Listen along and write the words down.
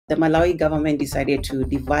the Malawi government decided to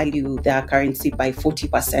devalue their currency by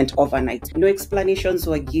 40% overnight. No explanations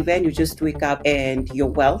were given. You just wake up and your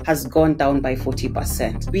wealth has gone down by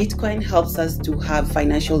 40%. Bitcoin helps us to have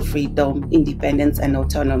financial freedom, independence, and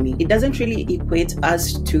autonomy. It doesn't really equate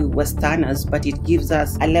us to Westerners, but it gives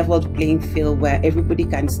us a leveled playing field where everybody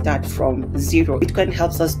can start from zero. Bitcoin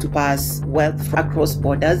helps us to pass wealth across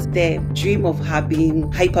borders. The dream of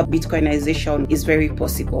having hyper-Bitcoinization is very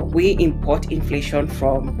possible. We import inflation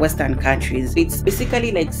from Western countries. It's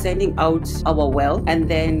basically like sending out our wealth and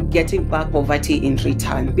then getting back poverty in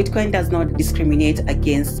return. Bitcoin does not discriminate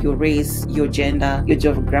against your race, your gender, your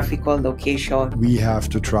geographical location. We have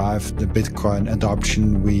to drive the Bitcoin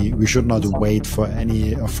adoption. We should not wait for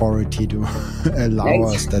any authority to allow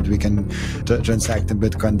us that we can transact in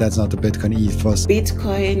Bitcoin. That's not the Bitcoin ethos.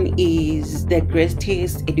 Bitcoin is the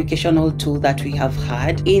greatest educational tool that we have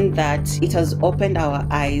had, in that it has opened our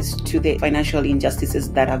eyes to the financial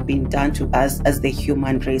injustices that have been done to us as the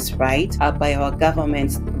human race, right? By our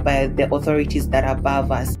governments, by the authorities that are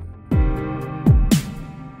above us.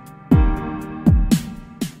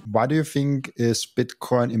 Why do you think is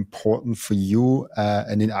Bitcoin important for you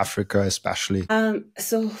and in Africa especially?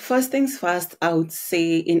 So first things first, I would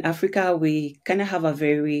say in Africa, we kind of have a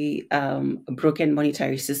very broken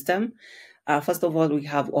monetary system. First of all, we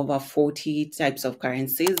have over 40 types of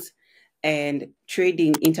currencies, and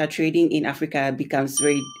intertrading in Africa becomes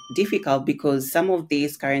very difficult because some of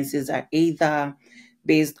these currencies are either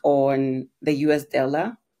based on the US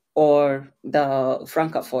dollar or the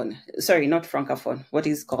francophone. Sorry, not francophone. What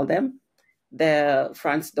is called them? The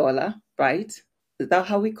France dollar, right? Is that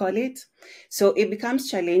how we call it? So it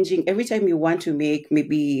becomes challenging. Every time you want to make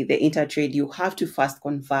maybe the intertrade, you have to first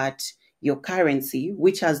convert your currency,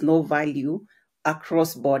 which has no value,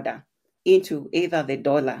 across border into either the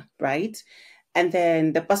dollar, right? And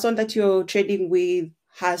then the person that you're trading with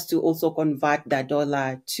has to also convert the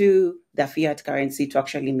dollar to the fiat currency to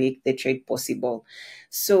actually make the trade possible.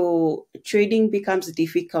 So trading becomes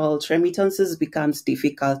difficult, remittances becomes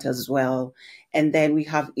difficult as well. And then we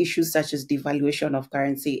have issues such as devaluation of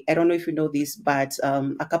currency. I don't know if you know this, but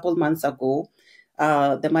a couple months ago,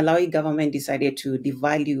 the Malawi government decided to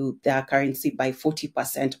devalue their currency by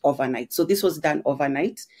 40% overnight. So this was done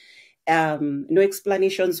overnight. No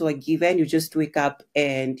explanations were given. You just wake up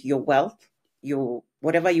and your wealth,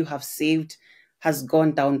 whatever you have saved, has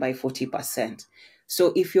gone down by 40%.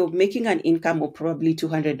 So if you're making an income of probably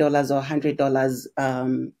 $200 or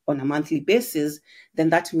 $100 on a monthly basis, then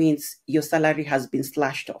that means your salary has been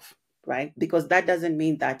slashed off, right? Because that doesn't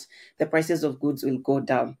mean that the prices of goods will go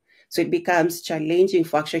down. So it becomes challenging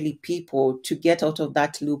for actually people to get out of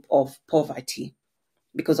that loop of poverty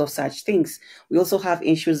because of such things. We also have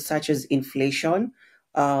issues such as inflation,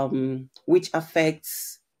 which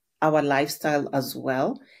affects our lifestyle as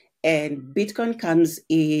well. And Bitcoin comes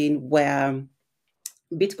in where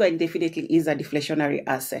Bitcoin definitely is a deflationary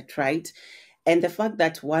asset, right? And the fact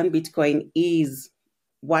that one Bitcoin is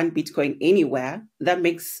one Bitcoin anywhere, that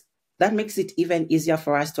makes it even easier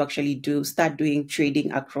for us to actually start doing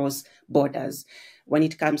trading across borders. When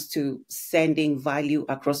it comes to sending value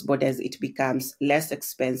across borders, it becomes less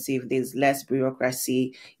expensive. There's less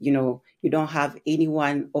bureaucracy. You don't have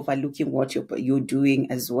anyone overlooking what you're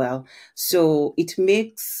doing as well. So it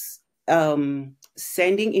makes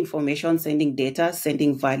sending information, sending data,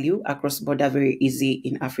 sending value across border very easy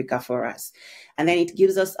in Africa for us. And then it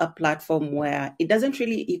gives us a platform where it doesn't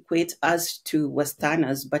really equate us to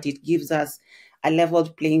Westerners, but it gives us a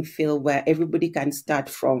leveled playing field where everybody can start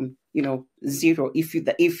from zero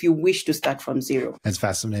if you wish to start from zero. It's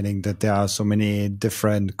fascinating that there are so many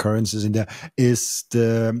different currencies in there.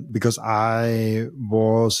 Because I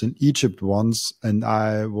was in Egypt once and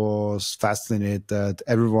I was fascinated that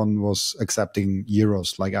everyone was accepting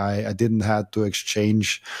euros. Like I didn't have to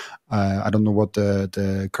exchange. I don't know what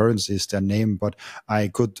the currency is, their name, but I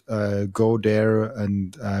could go there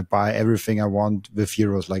and buy everything I want with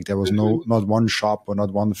euros. Like there was not one shop or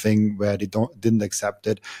not one thing where they didn't accept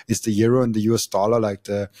it. Is the euro and the US dollar, like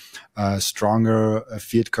the stronger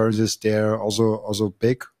fiat currencies, there also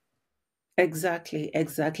big? Exactly. And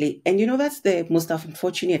that's the most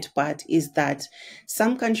unfortunate part, is that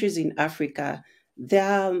some countries in Africa,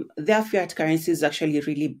 their fiat currency is actually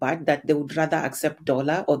really bad, that they would rather accept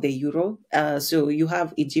dollar or the euro. So you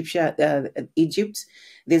have Egypt.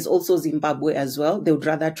 There's also Zimbabwe as well. They would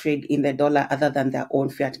rather trade in the dollar other than their own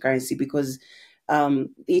fiat currency because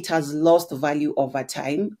it has lost value over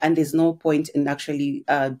time and there's no point in actually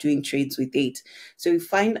doing trades with it. So you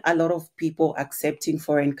find a lot of people accepting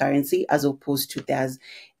foreign currency as opposed to theirs.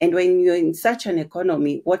 And when you're in such an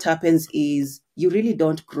economy, what happens is you really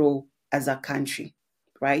don't grow as a country,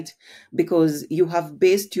 right? Because you have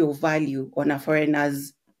based your value on a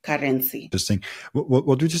foreigner's currency. Interesting. What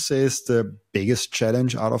would you say is the biggest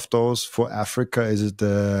challenge out of those for Africa? Is it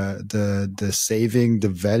the saving the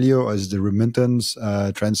value, or is it the remittance,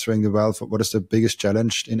 transferring the wealth? What is the biggest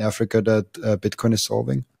challenge in Africa that Bitcoin is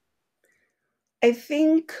solving? I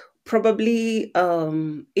think probably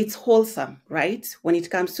it's wholesome, right? When it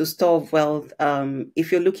comes to store of wealth,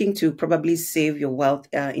 if you're looking to probably save your wealth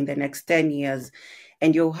in the next 10 years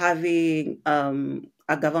and you're having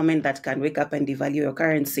a government that can wake up and devalue your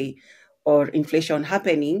currency or inflation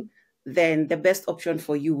happening, then the best option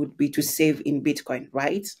for you would be to save in Bitcoin,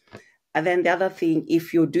 right? And then the other thing,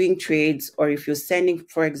 if you're doing trades or if you're sending,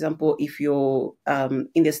 for example, if you're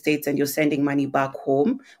in the States and you're sending money back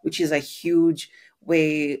home, which is a huge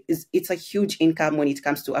way, it's a huge income when it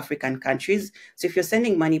comes to African countries. So if you're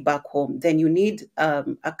sending money back home, then you need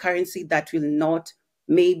a currency that will not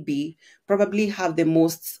maybe probably have the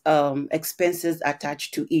most expenses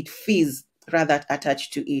attached to it, fees rather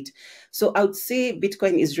attached to it. So I would say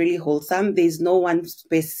Bitcoin is really wholesome. There's no one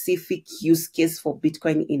specific use case for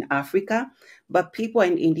Bitcoin in Africa, but people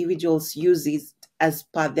and individuals use it as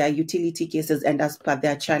per their utility cases and as per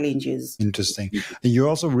their challenges. Interesting. And you're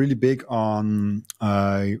also really big on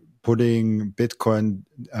putting Bitcoin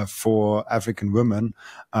for African women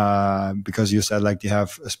because you said like you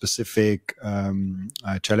have specific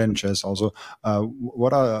challenges. Also,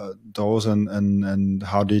 what are those, and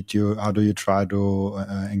how do you try to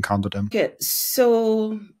encounter them? Okay,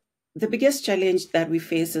 so the biggest challenge that we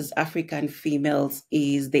face as African females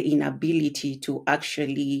is the inability to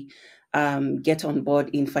actually get on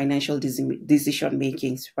board in financial decision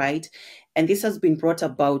makings, right? And this has been brought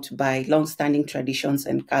about by long-standing traditions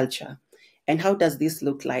and culture. And how does this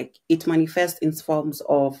look like? It manifests in forms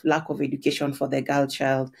of lack of education for the girl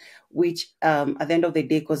child, which at the end of the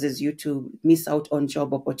day causes you to miss out on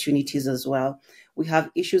job opportunities as well. We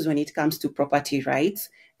have issues when it comes to property rights.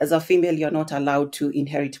 As a female, you're not allowed to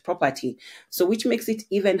inherit property. So, which makes it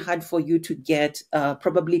even hard for you to get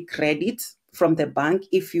probably credit from the bank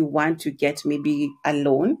if you want to get maybe a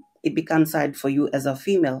loan. It becomes hard for you as a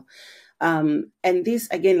female. And this,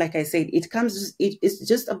 again, like I said, it's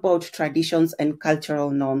just about traditions and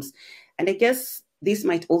cultural norms. And I guess this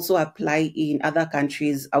might also apply in other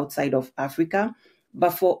countries outside of Africa.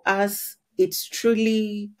 But for us, it's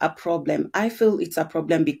truly a problem. I feel it's a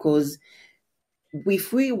problem because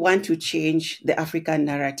if we want to change the African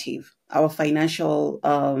narrative, our financial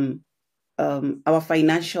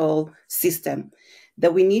system,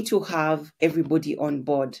 that we need to have everybody on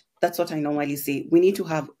board. That's what I normally say. We need to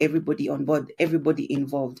have everybody on board, everybody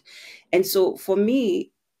involved. And so for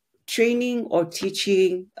me, training or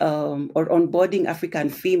teaching or onboarding African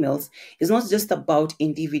females is not just about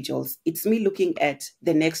individuals. It's me looking at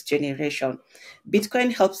the next generation.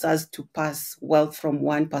 Bitcoin helps us to pass wealth from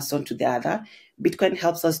one person to the other. Bitcoin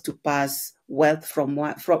helps us to pass wealth from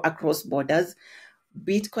across borders.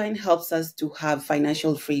 Bitcoin helps us to have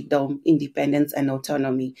financial freedom, independence, and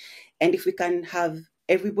autonomy. And if we can have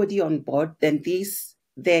everybody on board, then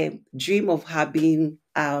the dream of having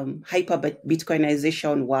hyper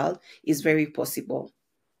Bitcoinization world is very possible.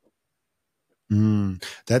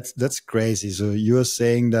 That's crazy. So you are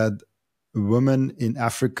saying that women in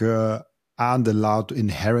Africa aren't allowed to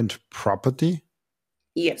inherit property?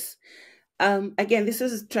 Yes. Again, this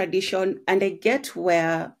is tradition, and I get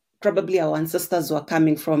where probably our ancestors were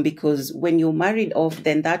coming from, because when you're married off,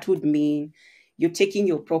 then that would mean you're taking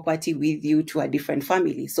your property with you to a different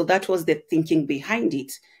family. So that was the thinking behind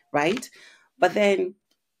it, right? But then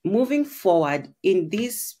moving forward in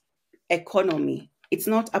this economy, it's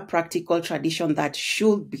not a practical tradition that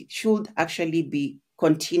should actually be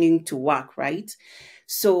continuing to work, right?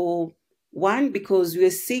 So one, because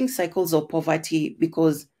we're seeing cycles of poverty,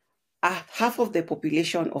 because half of the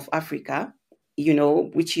population of Africa,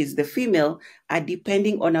 which is the female, are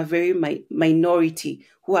depending on a very minority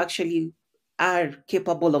who actually are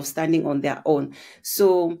capable of standing on their own.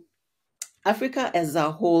 So Africa as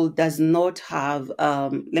a whole does not have,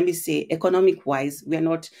 let me say, economic wise, we're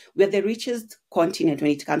the richest continent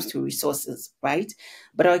when it comes to resources, right?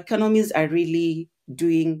 But our economies are really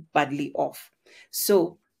doing badly off.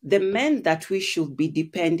 So the men that we should be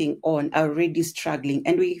depending on are already struggling.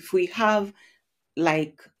 And if we have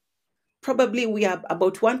like probably we have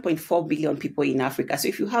about 1.4 billion people in Africa. So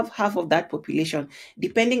if you have half of that population,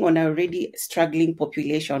 depending on a already struggling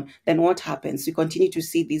population, then what happens? You continue to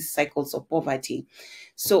see these cycles of poverty.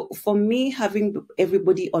 So for me, having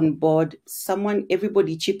everybody on board,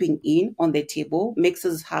 everybody chipping in on the table makes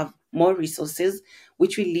us have more resources,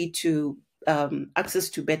 which will lead to access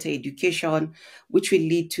to better education, which will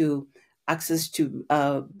lead to access to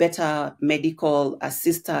better medical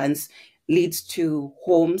assistance, leads to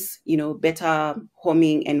homes, better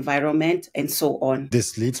homing environment, and so on.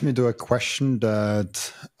 This leads me to a question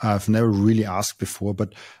that I've never really asked before,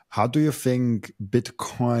 but how do you think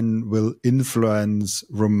Bitcoin will influence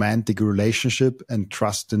romantic relationship and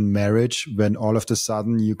trust in marriage when all of a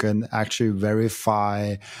sudden you can actually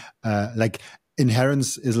verify, like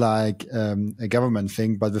inheritance is like a government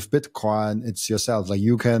thing, but with Bitcoin, it's yourself. Like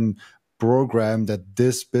you can program that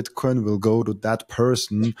this Bitcoin will go to that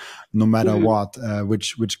person no matter what,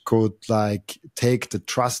 which could like take the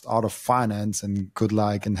trust out of finance and could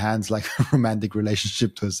like enhance like a romantic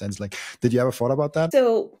relationship to a sense. Like, did you ever thought about that?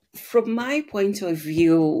 So, from my point of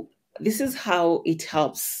view, this is how it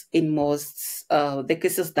helps in most the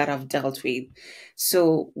cases that I've dealt with.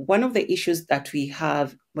 So, one of the issues that we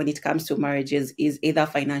have when it comes to marriages is either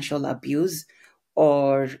financial abuse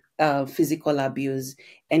or physical abuse.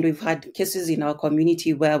 And we've had cases in our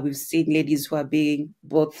community where we've seen ladies who are being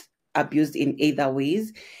both abused in either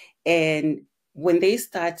ways. And when they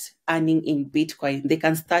start earning in Bitcoin, they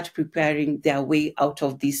can start preparing their way out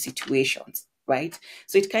of these situations, right?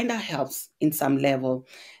 So it kind of helps in some level.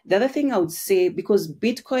 The other thing I would say, because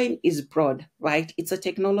Bitcoin is broad, right? It's a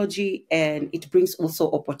technology and it brings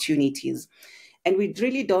also opportunities. And we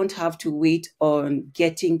really don't have to wait on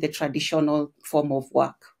getting the traditional form of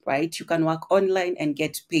work, right? You can work online and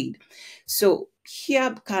get paid. So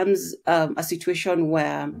here comes a situation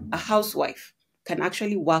where a housewife can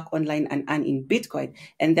actually work online and earn in Bitcoin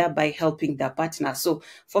and thereby helping their partner. So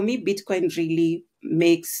for me, Bitcoin really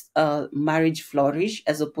makes marriage flourish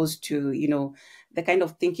as opposed to, the kind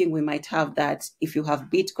of thinking we might have that if you have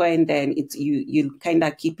Bitcoin, then it's you kind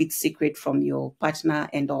of keep it secret from your partner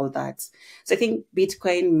and all that. So I think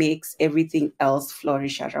Bitcoin makes everything else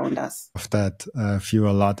flourish around us. Of that view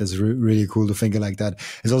a lot is really cool to think like that.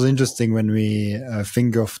 It's also interesting when we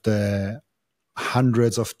think of the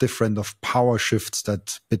hundreds of different of power shifts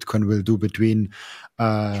that Bitcoin will do between,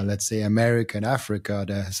 let's say, America and Africa.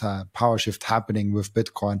 There's a power shift happening with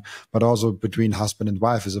Bitcoin, but also between husband and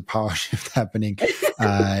wife is a power shift happening with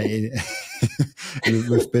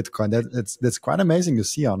Bitcoin. That's quite amazing to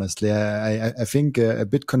see, honestly. I think a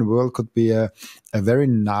Bitcoin world could be a very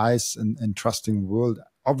nice and trusting world.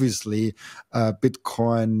 Obviously,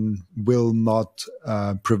 Bitcoin will not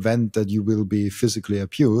prevent that you will be physically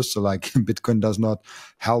abused. So like Bitcoin does not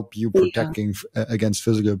help you Yeah, protecting against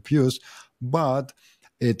physical abuse, but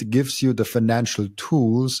it gives you the financial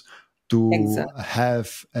tools to exactly.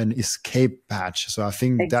 have an escape patch. So I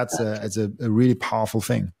think that's Exactly. it's a really powerful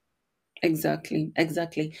thing. Exactly,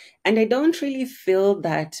 exactly. And I don't really feel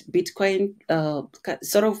that Bitcoin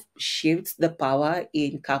sort of shifts the power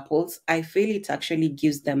in couples. I feel it actually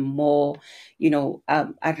gives them more,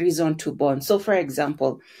 a reason to bond. So, for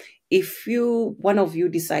example, if one of you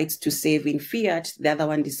decides to save in fiat, the other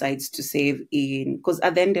one decides to save in, because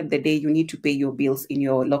at the end of the day, you need to pay your bills in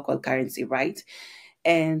your local currency, right?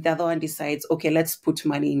 And the other one decides, okay, let's put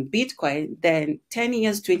money in Bitcoin, then 10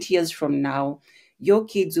 years, 20 years from now, your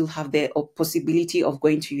kids will have the possibility of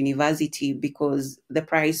going to university because the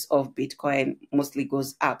price of Bitcoin mostly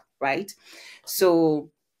goes up, right?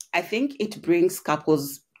 So I think it brings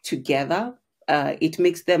couples together. It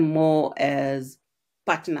makes them more as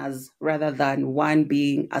partners rather than one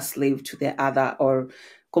being a slave to the other or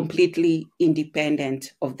completely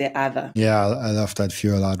independent of the other. Yeah, I love that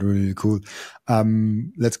view a lot. Really cool.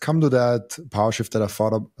 Let's come to that power shift that I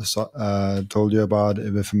told you about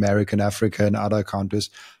with America and Africa and other countries.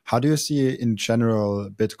 How do you see in general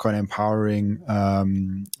Bitcoin empowering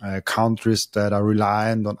countries that are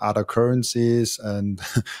reliant on other currencies and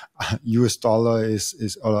US dollar is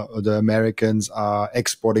the Americans are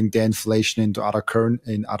exporting their inflation into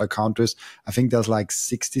in other countries. I think there's like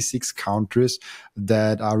 66 countries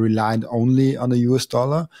that are reliant only on the US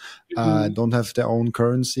dollar, Mhm. don't have their own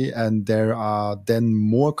currency. And there are then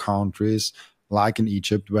more countries like in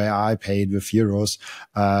Egypt, where I paid with euros,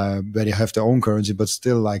 where they have their own currency, but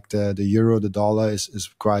still like the euro, the dollar is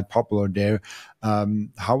quite popular there.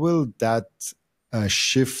 How will that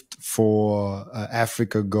shift for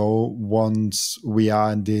Africa go once we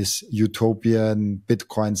are in this utopian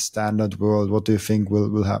Bitcoin standard world? What do you think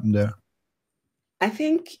will happen there? I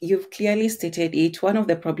think you've clearly stated it. One of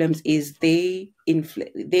the problems is they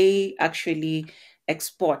actually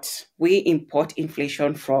export. We import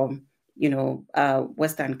inflation from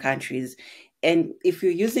Western countries, and if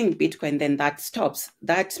you're using Bitcoin, then that stops.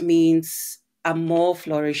 That means a more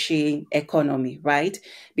flourishing economy, right?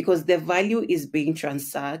 Because the value is being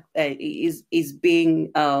transferred, is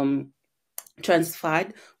being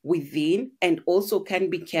transferred within and also can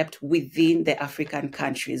be kept within the African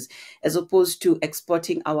countries, as opposed to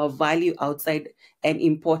exporting our value outside and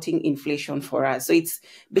importing inflation for us. So it's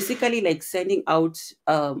basically like sending out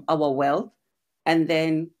our wealth and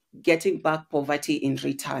then getting back poverty in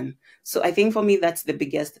return. So I think for me that's the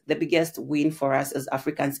biggest win for us as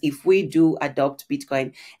Africans if we do adopt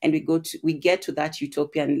Bitcoin and we get to that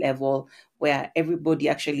utopian level where everybody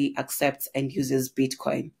actually accepts and uses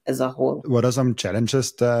Bitcoin as a whole. What are some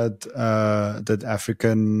challenges that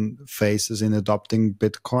African faces in adopting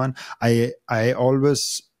Bitcoin? I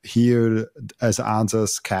always hear as answer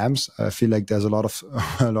scams. I feel like there's a lot of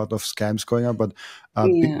a lot of scams going on. But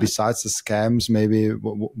Yeah. besides the scams, maybe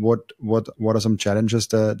what are some challenges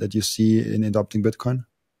that you see in adopting Bitcoin?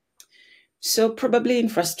 So probably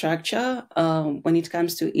infrastructure, when it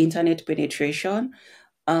comes to internet penetration,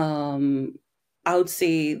 um, I would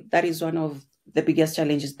say that is one of the biggest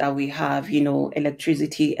challenges that we have,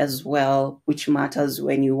 electricity as well, which matters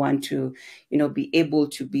when you want to, be able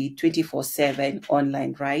to be 24/7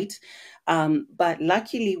 online, right? But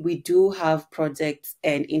luckily, we do have projects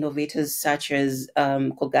and innovators such as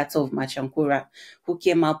Kogatso of Machankura, who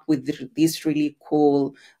came up with this really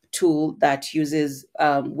cool tool that uses,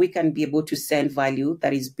 we can be able to send value,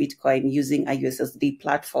 that is Bitcoin, using a USSD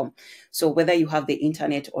platform. So whether you have the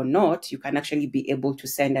internet or not, you can actually be able to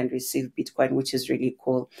send and receive Bitcoin, which is really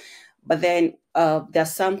cool. But then there are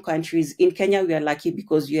some countries in Kenya, we are lucky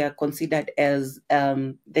because we are considered as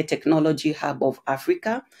the technology hub of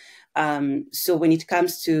Africa. So when it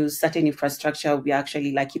comes to certain infrastructure, we are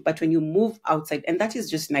actually lucky. But when you move outside, and that is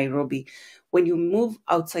just Nairobi, when you move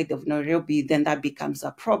outside of Nairobi, then that becomes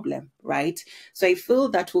a problem, right? So I feel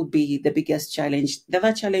that will be the biggest challenge. The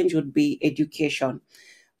other challenge would be education.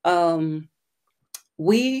 Um,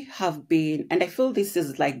 we have been, and I feel this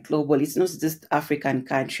is like global, it's not just African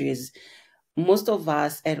countries. Most of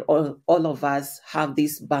us and all of us have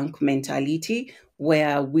this bank mentality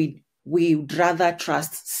where we would rather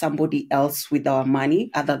trust somebody else with our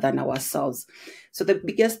money other than ourselves. So the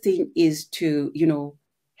biggest thing is to,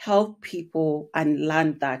 help people and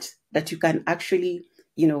learn that you can actually,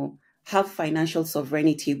 have financial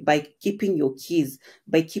sovereignty by keeping your keys,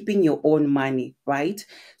 by keeping your own money, right?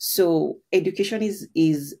 So education is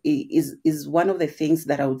one of the things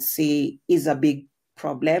that I would say is a big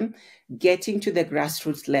problem, getting to the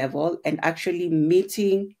grassroots level and actually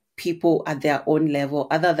meeting people at their own level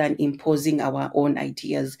other than imposing our own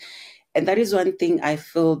ideas. And that is one thing I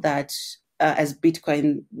feel that as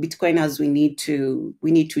Bitcoiners, we need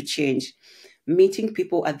to change, meeting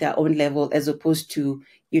people at their own level as opposed to,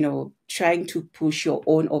 trying to push your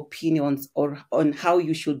own opinions or on how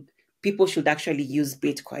people should actually use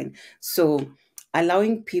Bitcoin. So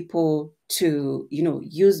allowing people to,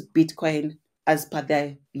 use Bitcoin as per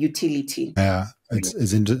their utility. Yeah,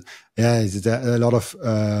 it's a lot of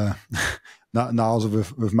now also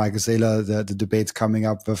with Michael Saylor, the debates coming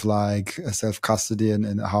up with like self custody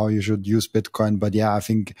and how you should use Bitcoin. But yeah, I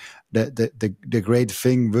think the great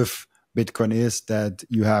thing with Bitcoin is that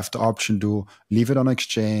you have the option to leave it on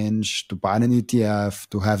exchange, to buy an ETF,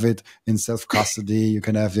 to have it in self custody. You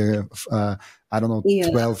can have your I don't know, Yeah.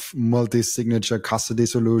 12 multi-signature custody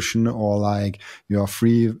solution or like your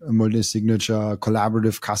free multi-signature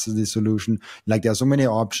collaborative custody solution. Like there are so many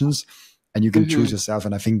options and you can choose Hmm. yourself.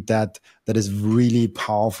 And I think that is really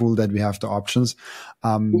powerful that we have the options.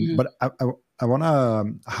 Hmm. But I want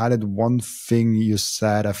to highlight one thing you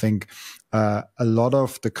said. I think a lot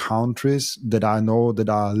of the countries that I know that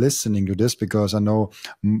are listening to this, because I know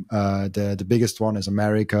the biggest one is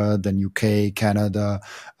America, then UK, Canada,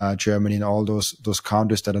 Germany, and all those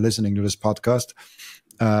countries that are listening to this podcast.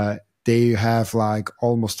 They have like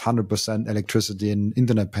almost 100% electricity and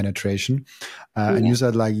internet penetration. And Yeah, you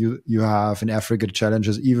said like you have in Africa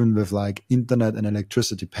challenges even with like internet and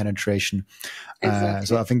electricity penetration. So I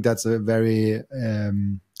exactly. think that's a very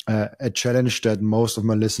a challenge that most of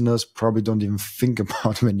my listeners probably don't even think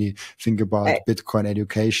about when they think about E- Bitcoin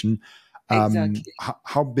education. Exactly.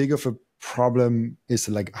 How big of a problem is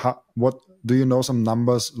it? Like what do you know some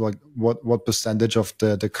numbers, like what percentage of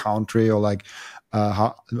the country or like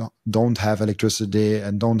how don't have electricity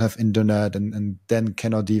and don't have internet and then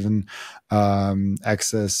cannot even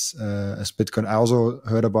access as Bitcoin. I also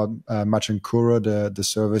heard about Machinkura, the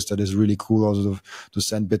service that is really cool also to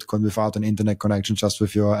send Bitcoin without an internet connection, just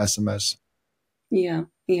with your SMS. Yeah,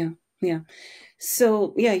 yeah, yeah.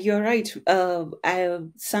 So yeah, you're right.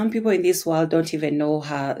 Some people in this world don't even know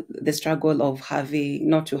how the struggle of having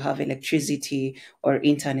not to have electricity or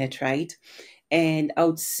internet, right? And I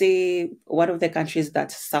would say one of the countries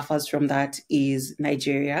that suffers from that is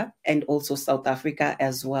Nigeria and also South Africa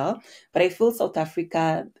as well. But I feel South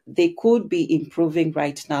Africa, they could be improving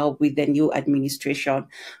right now with the new administration,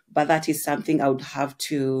 but that is something I would have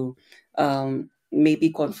to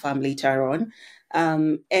maybe confirm later on.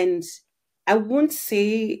 And I won't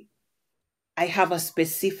say I have a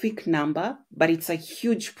specific number, but it's a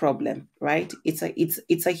huge problem, right? It's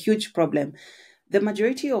a huge problem. The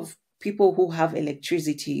majority of people who have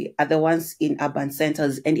electricity are the ones in urban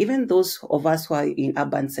centers, and even those of us who are in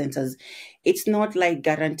urban centers, it's not like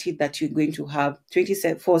guaranteed that you're going to have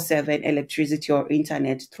 24/7 electricity or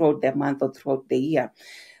internet throughout the month or throughout the year.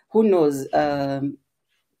 Who knows?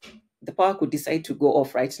 The power could decide to go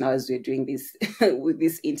off right now as we're doing this with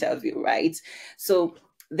this interview, right? So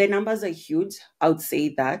the numbers are huge. I would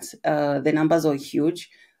say that the numbers are huge,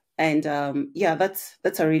 and yeah,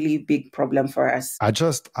 that's a really big problem for us. I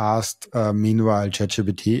just asked, meanwhile,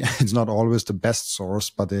 ChatGPT. It's not always the best source,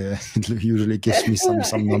 but it usually gives me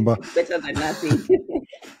some number. It's better than nothing.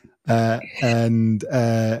 And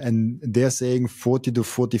they're saying 40 to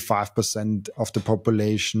 45% of the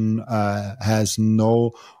population has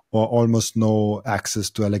no or almost no access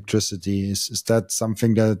to electricity. Is that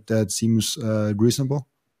something that seems reasonable?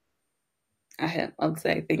 I'll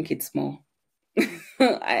say I think it's more.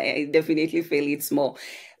 I definitely feel it's more.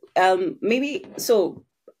 Maybe so.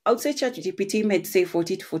 I would say ChatGPT might say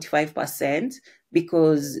 40 to 45%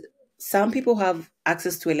 because some people have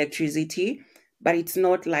access to electricity, but it's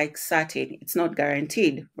not like certain. It's not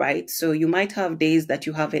guaranteed, right? So you might have days that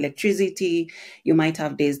you have electricity, you might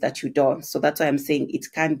have days that you don't. So that's why I'm saying it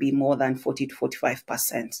can be more than 40 to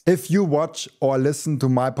 45%. If you watch or listen to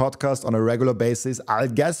my podcast on a regular basis, I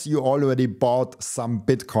guess you already bought some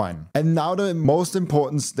Bitcoin. And now the most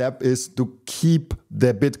important step is to keep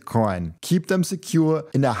the Bitcoin. Keep them secure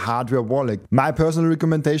in a hardware wallet. My personal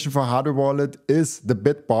recommendation for hardware wallet is the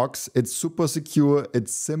BitBox. It's super secure.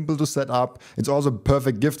 It's simple to set up. It's also a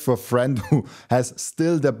perfect gift for a friend who has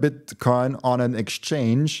still their Bitcoin on an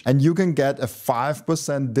exchange. And you can get a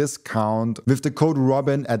 5% discount with the code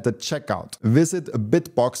Robin at the checkout. Visit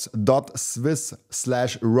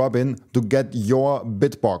bitbox.swiss/Robin to get your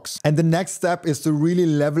BitBox. And the next step is to really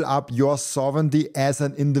level up your sovereignty as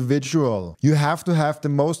an individual. You have to have the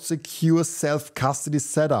most secure self-custody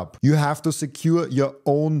setup. You have to secure your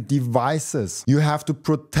own devices. You have to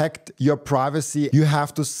protect your privacy. You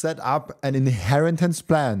have to set up an inheritance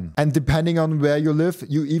plan. And depending on where you live,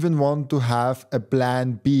 you even want to have a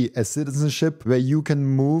plan B, a citizenship where you can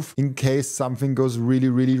move in case something goes really,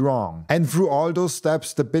 really wrong. And through all those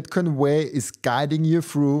steps, the Bitcoin way is guiding you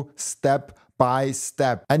through step by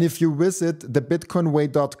step. And if you visit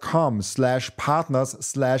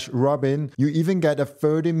thebitcoinway.com/partners/Robin, you even get a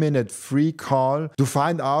 30-minute free call to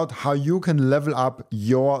find out how you can level up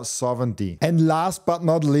your sovereignty. And last but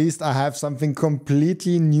not least, I have something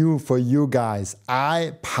completely new for you guys.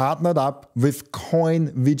 I partnered up with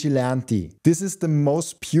Coin Vigilante. This is the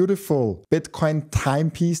most beautiful Bitcoin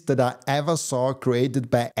timepiece that I ever saw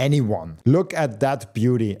created by anyone. Look at that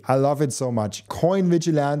beauty. I love it so much. Coin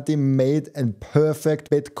Vigilante made a perfect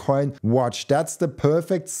Bitcoin watch. That's the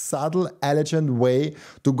perfect, subtle, elegant way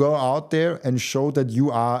to go out there and show that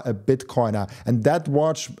you are a Bitcoiner. And that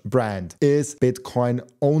watch brand is Bitcoin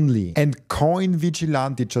only. And Coin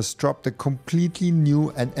Vigilante just dropped a completely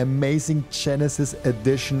new and amazing Genesis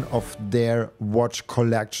edition of their watch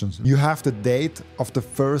collections. You have the date of the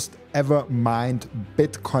first ever mined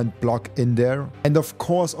Bitcoin block in there, and of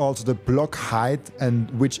course also the block height and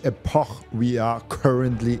which epoch we are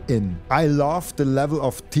currently in. I love the level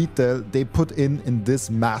of detail they put in this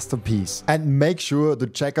masterpiece. And make sure to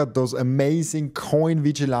check out those amazing Coin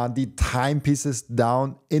Vigilante timepieces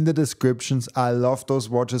down in the descriptions. I love those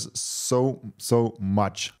watches so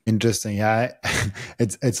much. Interesting. Yeah,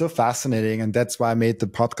 it's so fascinating, and that's why I made the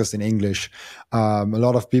podcast in English. A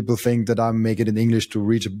lot of people think that I make it in English to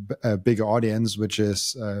reach a bigger audience, which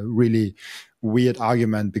is a really weird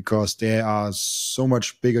argument because there are so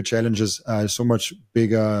much bigger challenges, so much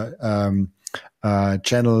bigger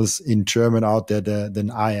channels in German out there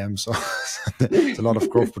than I am. So there's a lot of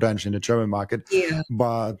growth potential in the German market. Yeah.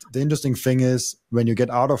 But the interesting thing is when you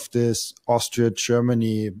get out of this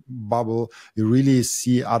Austria-Germany bubble, you really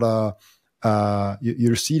see other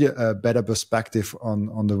you see a better perspective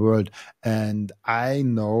on the world. And I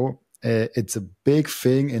know it's a big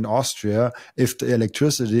thing in Austria if the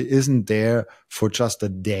electricity isn't there for just a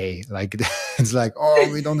day. Like it's like, oh,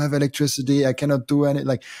 we don't have electricity, I cannot do any.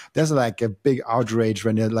 Like there's like a big outrage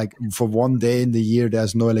when you're like for one day in the year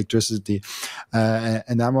there's no electricity.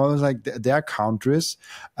 And I'm always like, there are countries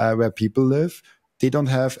where people live. they don't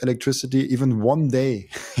have electricity even one day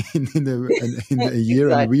in a year,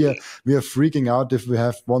 and Exactly. we are freaking out if we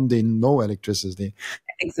have one day no electricity.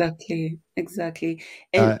 Exactly.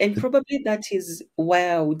 Uh, And probably that is why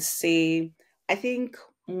I would say I think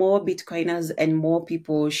more Bitcoiners and more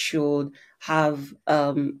people should have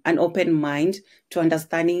an open mind to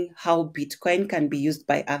understanding how Bitcoin can be used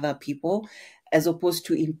by other people as opposed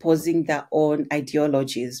to imposing their own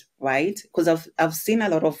ideologies, right? Because I've seen a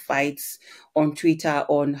lot of fights on Twitter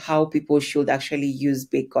on how people should actually use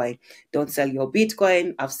Bitcoin. Don't sell your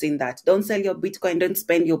Bitcoin. I've seen that. Don't sell your Bitcoin. Don't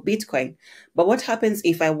spend your Bitcoin. But what happens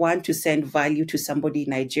if I want to send value to somebody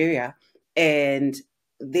in Nigeria and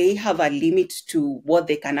they have a limit to what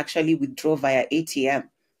they can actually withdraw via ATM,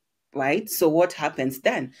 right? So what happens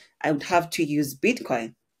then? I would have to use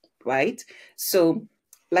Bitcoin, right? So,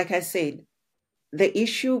 like I said, the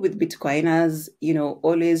issue with Bitcoiners,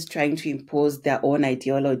 always trying to impose their own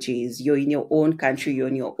ideologies. You're in your own country, you're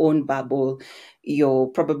in your own bubble,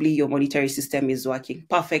 your monetary system is working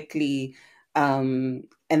perfectly. And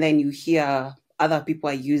then you hear other people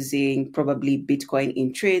are using probably Bitcoin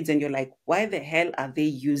in trades, and you're like, why the hell are they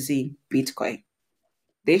using Bitcoin?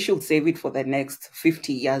 They should save it for the next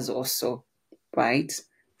 50 years or so, right?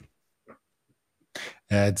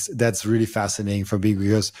 that's really fascinating for me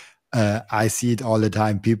because I see it all the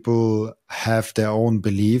time. People have their own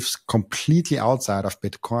beliefs completely outside of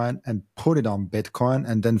Bitcoin and put it on Bitcoin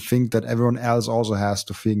and then think that everyone else also has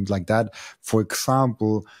to think like that. For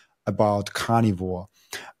example, about carnivore.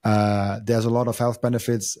 There's a lot of health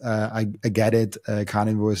benefits. I get it.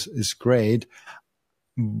 Carnivore is great,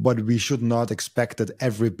 but we should not expect that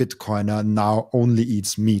every Bitcoiner now only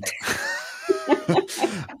eats meat.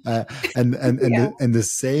 uh, Yeah. and the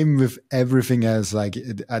same with everything else. Like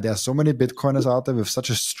there are so many Bitcoiners out there with such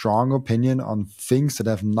a strong opinion on things that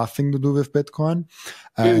have nothing to do with Bitcoin,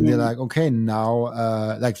 and they're Mhm. like, okay,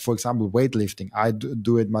 now, like for example, weightlifting. I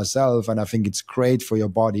do it myself, and I think it's great for your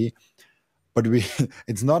body. But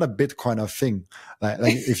it's not a Bitcoiner thing.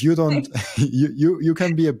 Like if you don't, you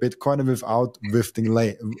can be a Bitcoiner without lifting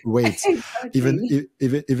weights, Exactly.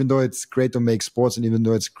 even though it's great to make sports and even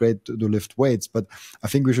though it's great to lift weights. But I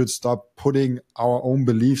think we should stop putting our own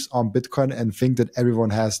beliefs on Bitcoin and think that everyone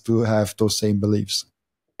has to have those same beliefs.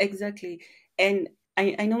 Exactly. And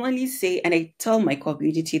I normally say, and I tell my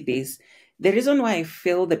community this, the reason why I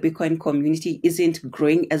feel the Bitcoin community isn't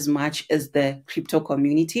growing as much as the crypto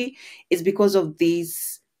community is because of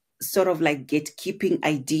these sort of like gatekeeping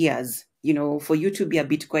ideas. For you to be a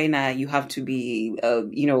Bitcoiner, you have to be,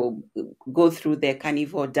 go through the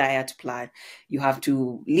carnivore diet plan. You have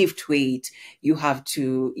to lift weight. You have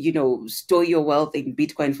to, store your wealth in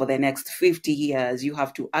Bitcoin for the next 50 years. You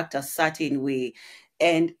have to act a certain way,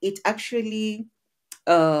 and it actually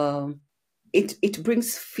um it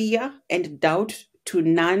brings fear and doubt to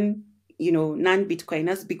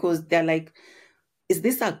non-bitcoiners, because they're like, is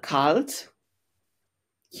this a cult?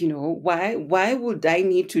 Why would I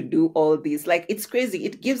need to do all this? Like, it's crazy.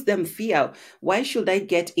 It gives them fear. Why should I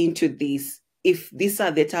get into this if these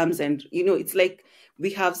are the terms? And it's like we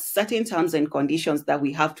have certain terms and conditions that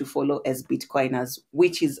we have to follow as Bitcoiners,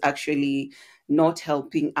 which is actually not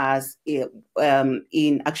helping us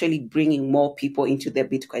in actually bringing more people into the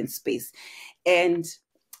Bitcoin space. And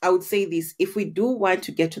I would say this: if we do want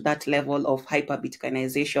to get to that level of hyper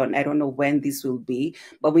Bitcoinization, I don't know when this will be,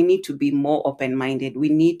 but we need to be more open minded. We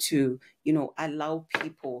need to, allow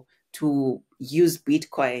people to use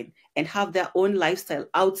Bitcoin and have their own lifestyle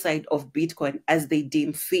outside of Bitcoin as they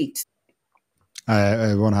deem fit.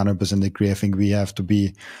 I 100% agree. I think we have to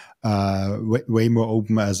be way more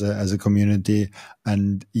open as a community.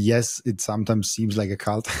 And yes, it sometimes seems like a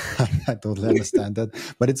cult. I totally understand that,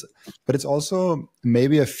 but it's also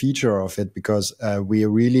maybe a feature of it because we are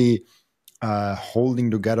really holding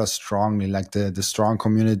together strongly, like the strong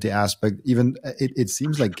community aspect. Even it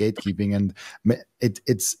seems like gatekeeping, and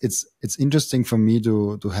it's interesting for me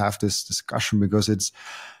to have this discussion because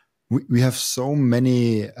we have so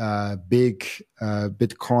many big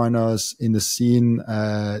Bitcoiners in the scene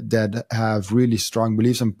that have really strong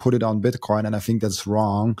beliefs and put it on Bitcoin, and I think that's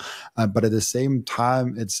wrong. But at the same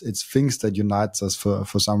time, it's things that unites us for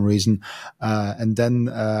some reason. And then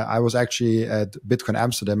I was actually at Bitcoin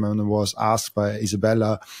Amsterdam and was asked by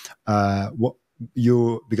Isabella, what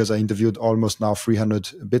because I interviewed almost now 300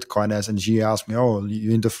 Bitcoiners, and she asked me, "Oh,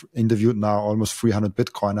 you interviewed now almost 300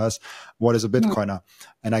 Bitcoiners. What is a Bitcoiner?"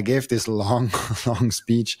 And I gave this long, long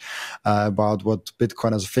speech about what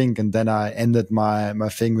Bitcoiners think, and then I ended my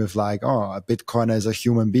thing with like, "Oh, a Bitcoiner is a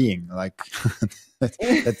human being." Like,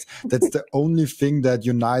 That's the only thing that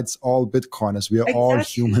unites all Bitcoiners. We are all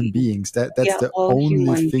human Exactly. beings. We That's are the all only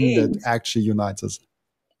human thing that beings. actually unites us.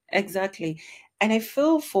 Exactly. And I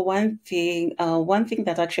feel for one thing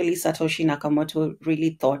that actually Satoshi Nakamoto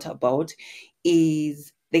really thought about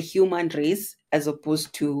is the human race as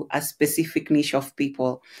opposed to a specific niche of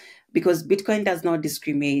people. Because Bitcoin does not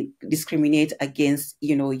discriminate against,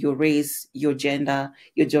 your race, your gender,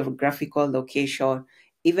 your geographical location,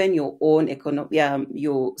 even your own economic,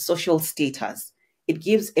 your social status. It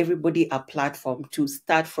gives everybody a platform to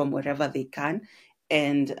start from wherever they can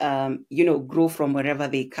and grow from wherever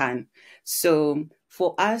they can. So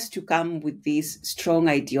for us to come with these strong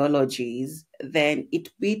ideologies, then it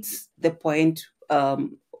beats the point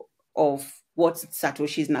of what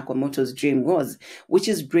Satoshi Nakamoto's dream was, which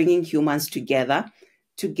is bringing humans together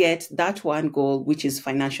to get that one goal, which is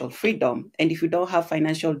financial freedom. And if you don't have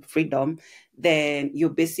financial freedom, then you're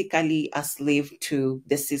basically a slave to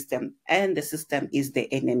the system, and the system is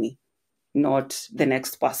the enemy, not the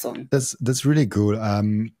next person. That's really cool.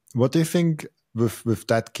 What do you think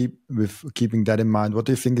with keeping that in mind? What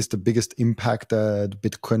do you think is the biggest impact that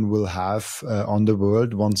Bitcoin will have on the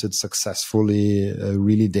world once it's successfully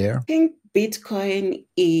really there? I think Bitcoin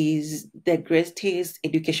is the greatest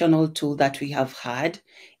educational tool that we have had,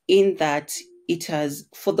 in that it has,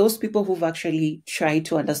 for those people who've actually tried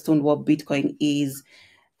to understand what Bitcoin is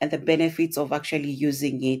and the benefits of actually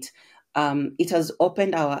using it, it has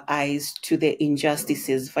opened our eyes to the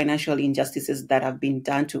injustices, financial injustices that have been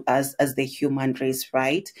done to us as the human race,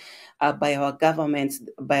 right? By our governments,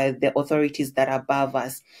 by the authorities that are above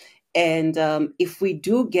us. And if we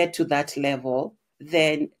do get to that level,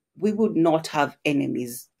 then we would not have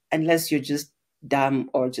enemies, unless you're just dumb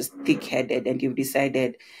or just thick headed and you've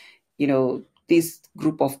decided, this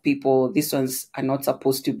group of people, these ones are not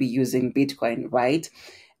supposed to be using Bitcoin, right?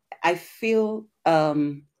 I feel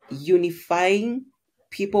unifying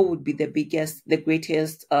people would be the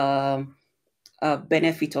greatest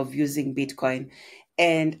benefit of using Bitcoin.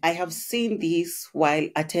 And I have seen this while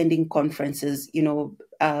attending conferences.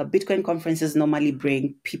 Bitcoin conferences normally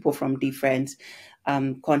bring people from different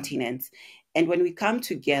continents. And when we come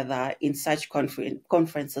together in such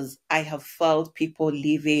conferences, I have felt people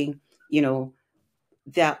leaving, you know,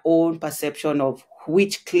 their own perception of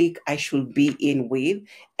which clique I should be in with.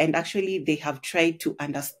 And actually, they have tried to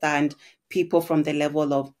understand people from the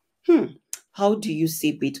level of, how do you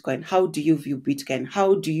see Bitcoin? How do you view Bitcoin?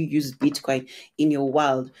 How do you use Bitcoin in your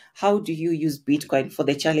world? How do you use Bitcoin for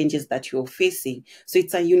the challenges that you're facing? So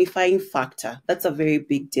it's a unifying factor. That's a very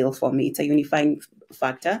big deal for me. It's a unifying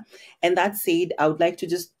factor. And that said, I would like to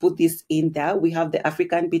just put this in there. We have the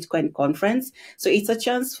African Bitcoin Conference. So it's a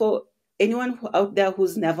chance for anyone out there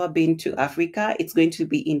who's never been to Africa. It's going to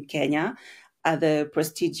be in Kenya at the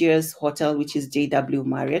prestigious hotel, which is JW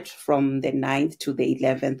Marriott, from the 9th to the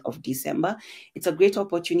 11th of December. It's a great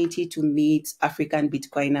opportunity to meet African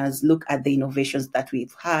Bitcoiners, look at the innovations that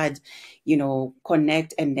we've had,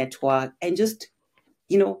 connect and network, and just,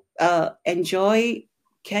 enjoy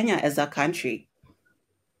Kenya as a country.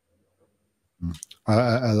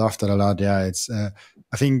 I love that a lot. Yeah, it's. I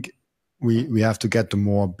think we have to get to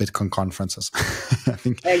more Bitcoin conferences. I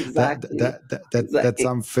think Exactly. that's Exactly.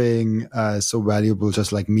 something so valuable.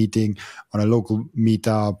 Just like meeting on a local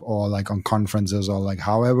meetup or like on conferences or like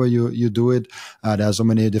however you do it. There are so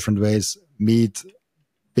many different ways. Meet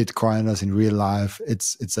Bitcoiners in real life.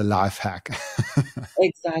 It's a life hack.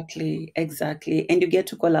 Exactly, exactly. And you get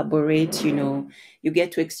to collaborate, you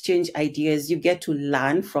get to exchange ideas, you get to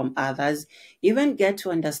learn from others, you even get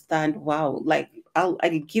to understand, wow, like I'll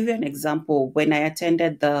give you an example. When I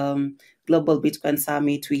attended the Global Bitcoin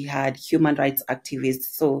Summit, we had human rights activists.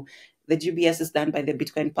 So the GBS is done by the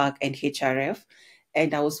Bitcoin Park and HRF.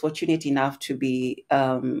 And I was fortunate enough to be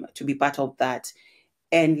part of that.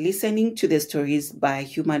 And listening to the stories by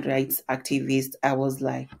human rights activists, I was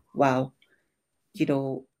like, wow,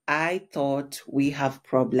 I thought we have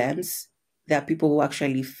problems. There are people who are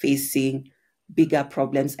actually facing bigger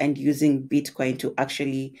problems and using Bitcoin to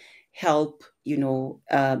actually help,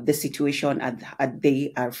 the situation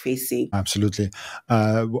they are facing. Absolutely.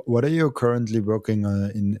 What are you currently working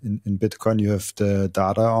on in Bitcoin? You have the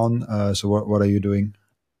data on. So what are you doing?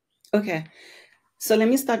 Okay. So let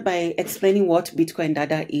me start by explaining what Bitcoin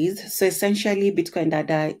Dada is. So essentially, Bitcoin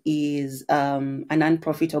Dada is a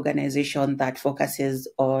non-profit organization that focuses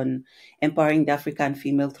on empowering the African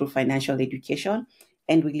female through financial education,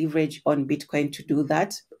 and we leverage on Bitcoin to do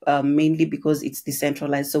that. Mainly because it's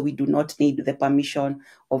decentralized, so we do not need the permission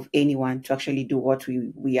of anyone to actually do what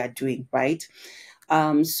we are doing, right?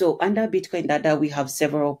 So under Bitcoin Dada, we have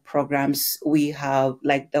several programs. We have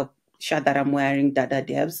like the shirt that I'm wearing, Dada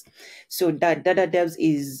Devs. So that Dada Devs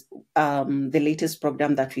is the latest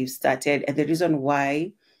program that we've started, and the reason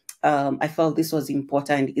why I felt this was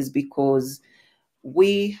important is because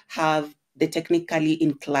we have the technically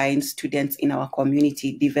inclined students in our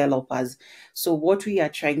community, developers. So what we are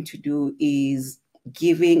trying to do is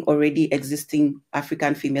giving already existing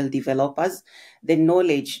African female developers the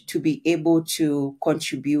knowledge to be able to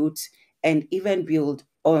contribute and even build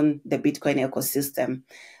on the Bitcoin ecosystem.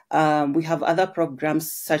 We have other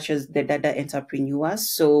programs such as the Dada Entrepreneur.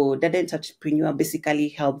 So Dada Entrepreneur basically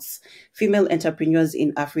helps female entrepreneurs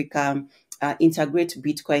in Africa integrate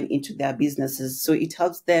Bitcoin into their businesses. So it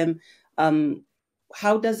helps them. Um,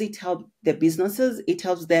 how does it help the businesses? It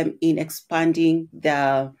helps them in expanding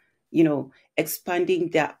their, expanding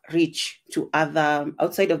their reach to other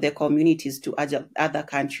outside of their communities to other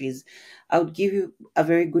countries. I would give you a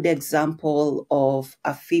very good example of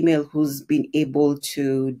a female who's been able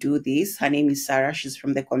to do this. Her name is Seyr. She's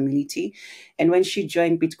from the community. And when she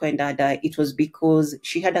joined Bitcoin Dada, it was because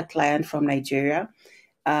she had a client from Nigeria,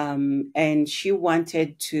 and she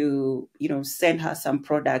wanted to, send her some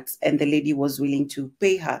products, and the lady was willing to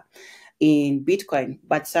pay her in Bitcoin.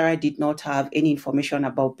 But Seyr did not have any information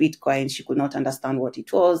about Bitcoin. She could not understand what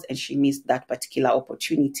it was, and she missed that particular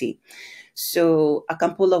opportunity. So a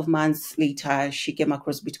couple of months later, she came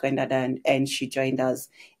across Bitcoin Dada, and she joined us,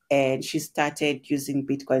 and she started using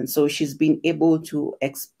Bitcoin. So she's been able to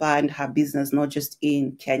expand her business, not just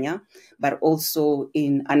in Kenya, but also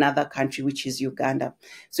in another country, which is Uganda.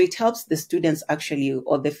 So it helps the students actually,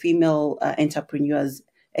 or the female entrepreneurs,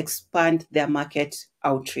 expand their market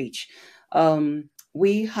outreach.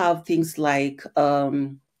 We have things like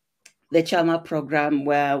the Chama program,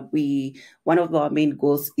 where one of our main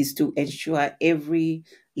goals is to ensure every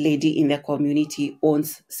lady in the community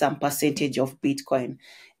owns some percentage of Bitcoin.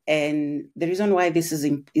 And the reason why this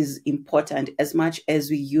is important, as much as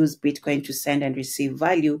we use Bitcoin to send and receive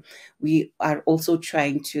value, we are also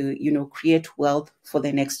trying to, create wealth for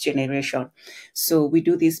the next generation. So we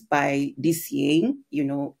do this by DCAing,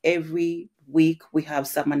 every week we have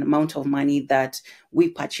some amount of money that we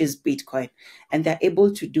purchase Bitcoin, and they're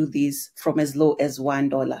able to do this from as low as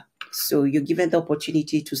 $1. So you're given the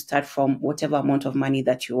opportunity to start from whatever amount of money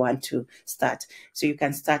that you want to start. So you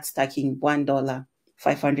can start stacking $1,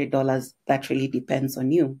 $500. That really depends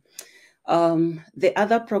on you. The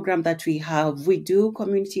other program that we have, we do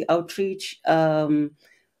community outreach.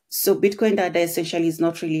 So Bitcoin Dada essentially is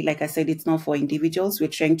not really, like I said, it's not for individuals. We're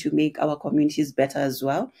trying to make our communities better as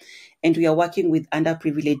well. And we are working with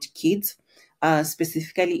underprivileged kids.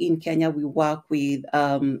 Specifically in Kenya, we work with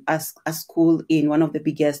a school in one of the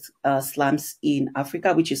biggest slums in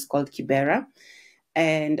Africa, which is called Kibera.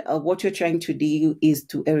 And what we're trying to do is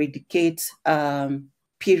to eradicate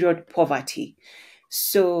period poverty.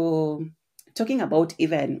 So talking about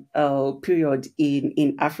even period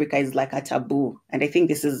in Africa is like a taboo, and I think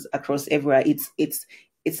this is across everywhere.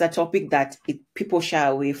 It's a topic that people shy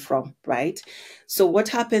away from, right? So what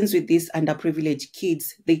happens with these underprivileged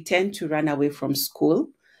kids? They tend to run away from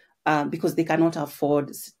school because they cannot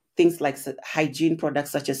afford things like hygiene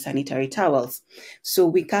products such as sanitary towels. So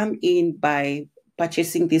we come in by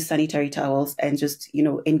purchasing these sanitary towels and just,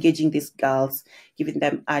 engaging these girls, giving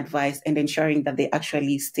them advice and ensuring that they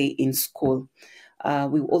actually stay in school.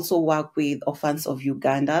 We also work with Orphans of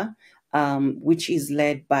Uganda, which is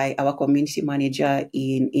led by our community manager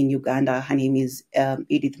in Uganda. Her name is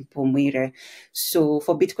Edith Mpomwire. So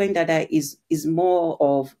for Bitcoin Dada is more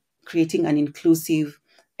of creating an inclusive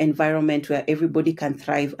environment where everybody can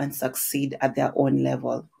thrive and succeed at their own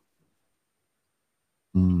level.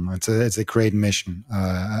 It's a great mission.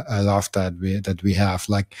 I love that we have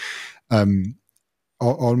like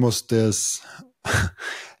almost this.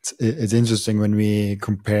 It's interesting when we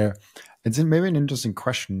compare. It's maybe an interesting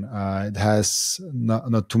question. It has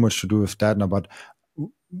not too much to do with that now, but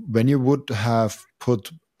when you would have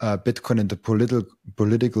put Bitcoin in the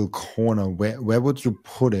political corner, where would you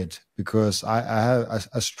put it? Because I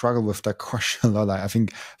struggle with that question a lot. I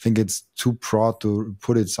think it's too broad to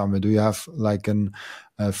put it somewhere. Do you have like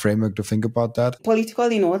a framework to think about that?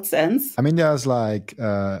 Political in what sense? I mean, there's like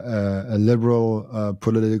a liberal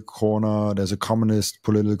political corner, there's a communist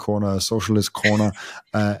political corner, a socialist corner,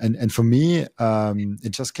 and for me, it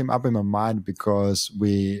just came up in my mind because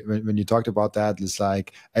when you talked about that, it's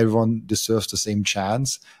like everyone deserves the same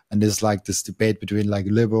chance, and there's like this debate between like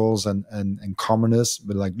liberals and communists,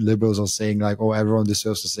 but like liberals are saying like, oh, everyone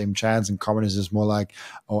deserves the same chance, and communists is more like,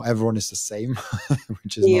 oh, everyone is the same,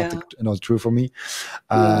 which is not true for me.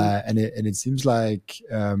 And it seems like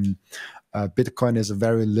Bitcoin is a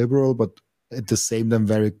very liberal but at the same time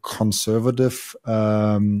very conservative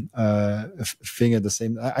thing at the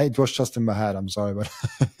same. It was just in my head. I'm sorry, but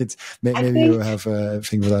it's I maybe you think have a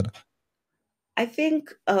thing for that. I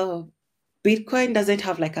think Bitcoin doesn't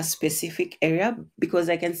have like a specific area because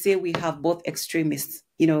I can say we have both extremists.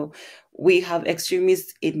 We have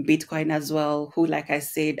extremists in Bitcoin as well who, like I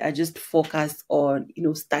said, are just focused on,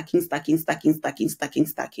 stacking, stacking, stacking, stacking, stacking,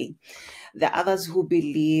 stacking. There are others who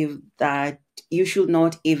believe that you should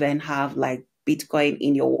not even have like Bitcoin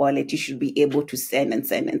in your wallet. You should be able to send and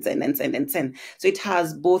send and send and send and send. So it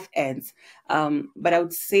has both ends. But I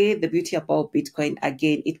would say the beauty about Bitcoin,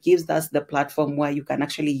 again, it gives us the platform where you can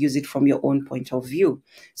actually use it from your own point of view.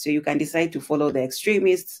 So you can decide to follow the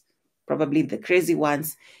extremists, probably the crazy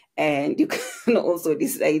ones, and you can also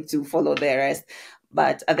decide to follow the rest.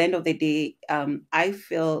 But at the end of the day, I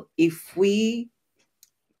feel if we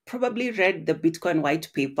probably read the Bitcoin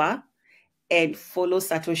white paper and follow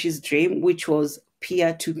Satoshi's dream, which was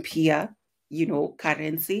peer to peer,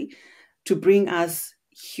 currency to bring us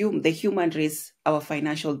the human race, our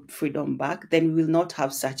financial freedom back, then we will not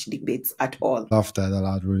have such debates at all. Love that a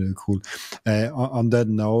lot. Really cool. On that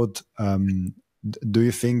note, do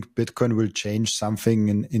you think Bitcoin will change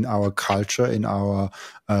something in our culture, in our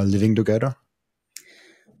living together?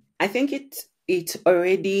 I think it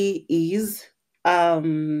already is.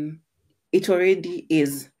 It already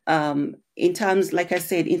is. In terms, like I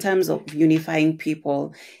said, in terms of unifying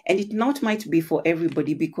people, and it not might be for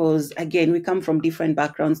everybody because again, we come from different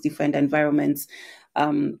backgrounds, different environments.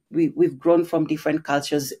 We've grown from different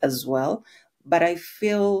cultures as well. But I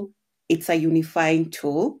feel it's a unifying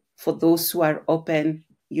tool for those who are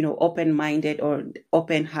open-minded or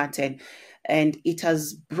open-hearted, and it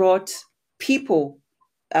has brought people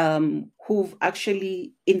who've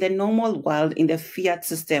actually, in the normal world, in the fiat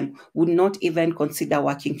system, would not even consider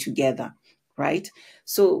working together, right?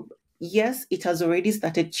 So, yes, it has already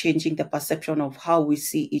started changing the perception of how we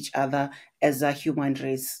see each other as a human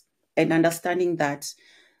race and understanding that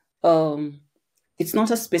um, it's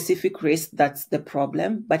not a specific race that's the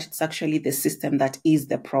problem, but it's actually the system that is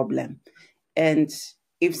the problem. And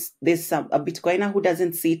if there's a Bitcoiner who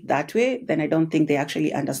doesn't see it that way, then I don't think they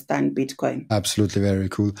actually understand Bitcoin. Absolutely, very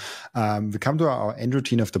cool. We come to our end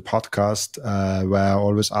routine of the podcast, where I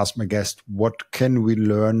always ask my guest, what can we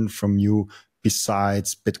learn from you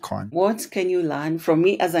besides Bitcoin? What can you learn from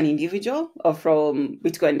me as an individual or from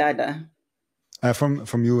Bitcoin Dada?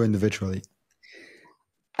 From you individually.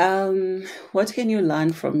 What can you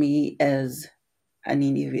learn from me as an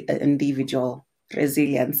individual?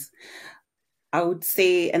 Resilience. I would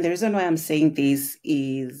say, and the reason why I'm saying this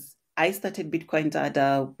is I started Bitcoin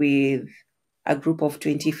Dada with a group of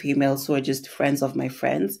 20 females who are just friends of my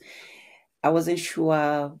friends. I wasn't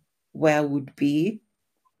sure where I would be.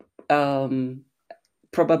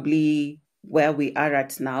 Probably where we are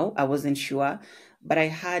at now. I wasn't sure, but I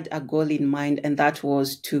had a goal in mind, and that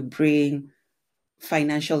was to bring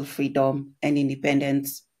financial freedom and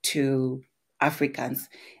independence to Africans.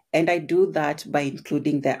 And I do that by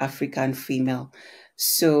including the African female.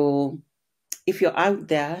 So if you're out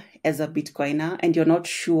there as a Bitcoiner and you're not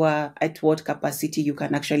sure at what capacity you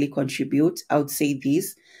can actually contribute, I would say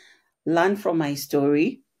this: learn from my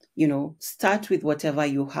story, start with whatever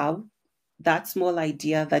you have. That small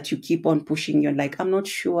idea that you keep on pushing, you're like, I'm not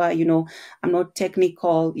sure, I'm not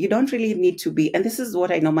technical. You don't really need to be. And this is what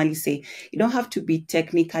I normally say: you don't have to be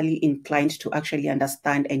technically inclined to actually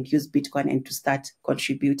understand and use Bitcoin and to start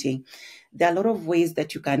contributing. There are a lot of ways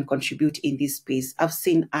that you can contribute in this space. I've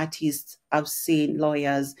seen artists, I've seen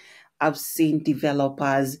lawyers, I've seen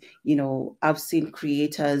developers, I've seen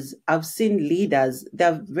creators, I've seen leaders.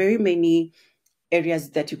 There are very many areas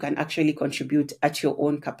that you can actually contribute at your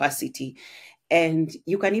own capacity. And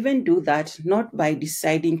you can even do that not by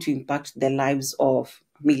deciding to impact the lives of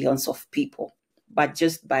millions of people, but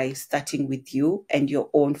just by starting with you and your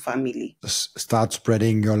own family. Start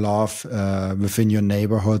spreading your love within your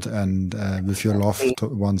neighborhood and with your loved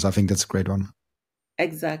ones. I think that's a great one.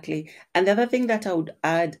 Exactly. And the other thing that I would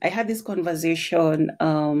add, I had this conversation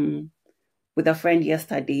with a friend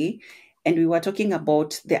yesterday, and we were talking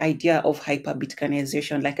about the idea of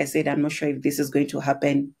hyperbitcoinization. Like I said, I'm not sure if this is going to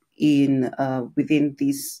happen in within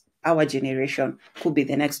this our generation. Could be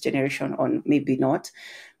the next generation, or maybe not.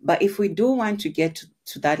 But if we do want to get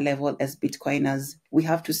to that level as Bitcoiners, we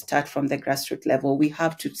have to start from the grassroots level. We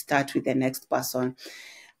have to start with the next person.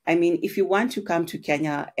 I mean, if you want to come to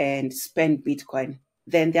Kenya and spend Bitcoin,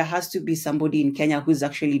 then there has to be somebody in Kenya who's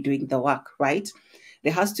actually doing the work, right?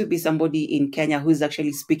 There has to be somebody in Kenya who's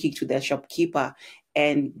actually speaking to their shopkeeper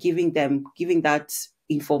and giving that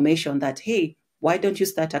information that, hey, why don't you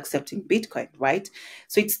start accepting Bitcoin, right?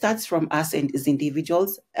 So it starts from us and as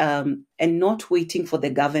individuals, and not waiting for the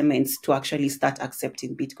governments to actually start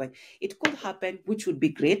accepting Bitcoin. It could happen, which would be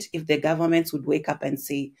great if the governments would wake up and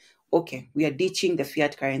say, okay, we are ditching the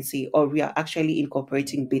fiat currency, or we are actually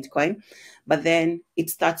incorporating Bitcoin. But then it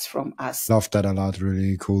starts from us. Love that a lot.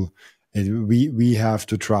 Really cool. We have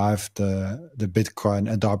to drive the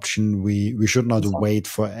Bitcoin adoption. We should not wait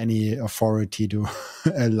for any authority to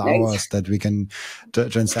allow us that we can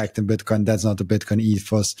transact in Bitcoin. That's not the Bitcoin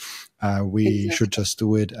ethos. We should just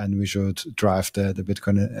do it, and we should drive the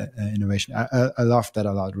Bitcoin innovation. I love that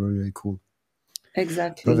a lot. Really, really cool.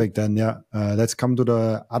 Exactly. Perfect. Then, let's come to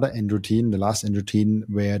the other end routine, the last end routine,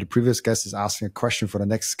 where the previous guest is asking a question for the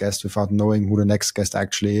next guest without knowing who the next guest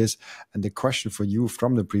actually is. And the question for you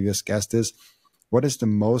from the previous guest is, what is the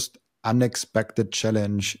most unexpected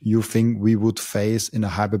challenge you think we would face in a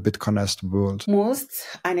hyper-Bitcoinized world? Most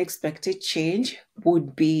unexpected change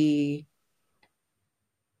would be,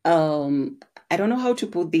 I don't know how to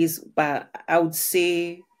put this, but I would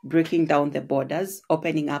say breaking down the borders,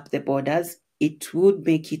 opening up the borders. It would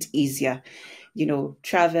make it easier,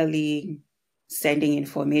 traveling, sending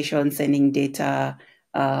information, sending data,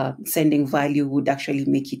 sending value would actually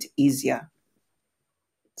make it easier.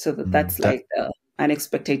 So that's like the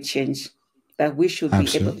unexpected change that we should be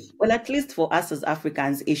able, well, at least for us as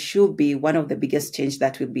Africans, it should be one of the biggest change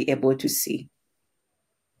that we'll be able to see.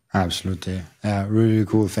 Absolutely. Really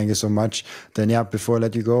cool. Thank you so much. Then, before I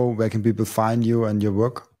let you go, where can people find you and your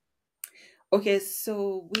work? Okay,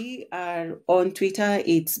 so we are on Twitter.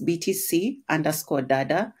 It's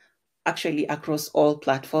BTC_Dada, actually across all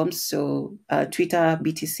platforms. So Twitter,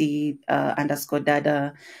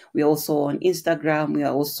 BTC_Dada. We're also on Instagram. We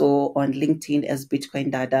are also on LinkedIn as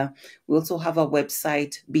Bitcoin Dada. We also have a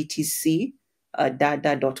website,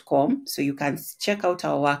 btcdada.com. So you can check out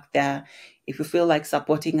our work there. If you feel like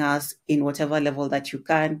supporting us in whatever level that you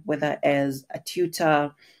can, whether as a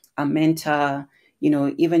tutor, a mentor,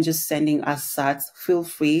 even just sending us sats, feel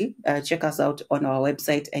free, check us out on our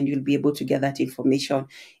website and you'll be able to get that information.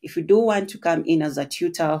 If you do want to come in as a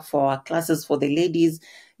tutor for our classes for the ladies,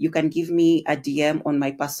 you can give me a DM on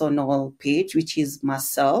my personal page, which is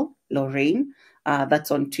Marcel, Lorraine.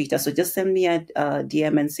 That's on Twitter. So just send me a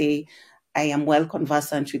DM and say, I am well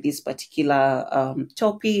conversant with this particular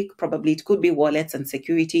topic. Probably it could be wallets and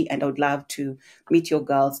security, and I would love to meet your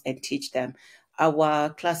girls and teach them.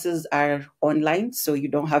 Our classes are online, so you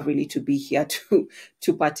don't have really to be here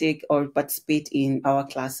to partake or participate in our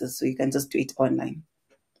classes. So you can just do it online.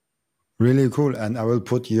 Really cool. And I will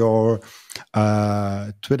put your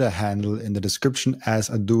Twitter handle in the description, as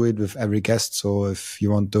I do it with every guest. So if you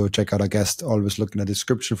want to check out a guest, always look in the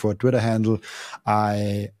description for a Twitter handle.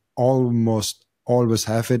 I almost always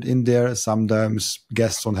have it in there. Sometimes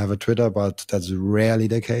guests don't have a Twitter, but that's rarely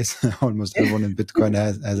the case. Almost everyone in Bitcoin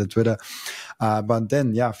has a Twitter. But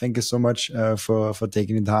then, thank you so much for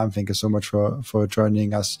taking the time. Thank you so much for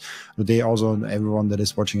joining us today. Also, everyone that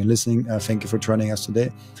is watching and listening, thank you for joining us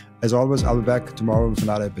today. As always, I'll be back tomorrow with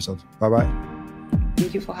another episode. Bye-bye.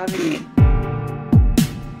 Thank you for having me.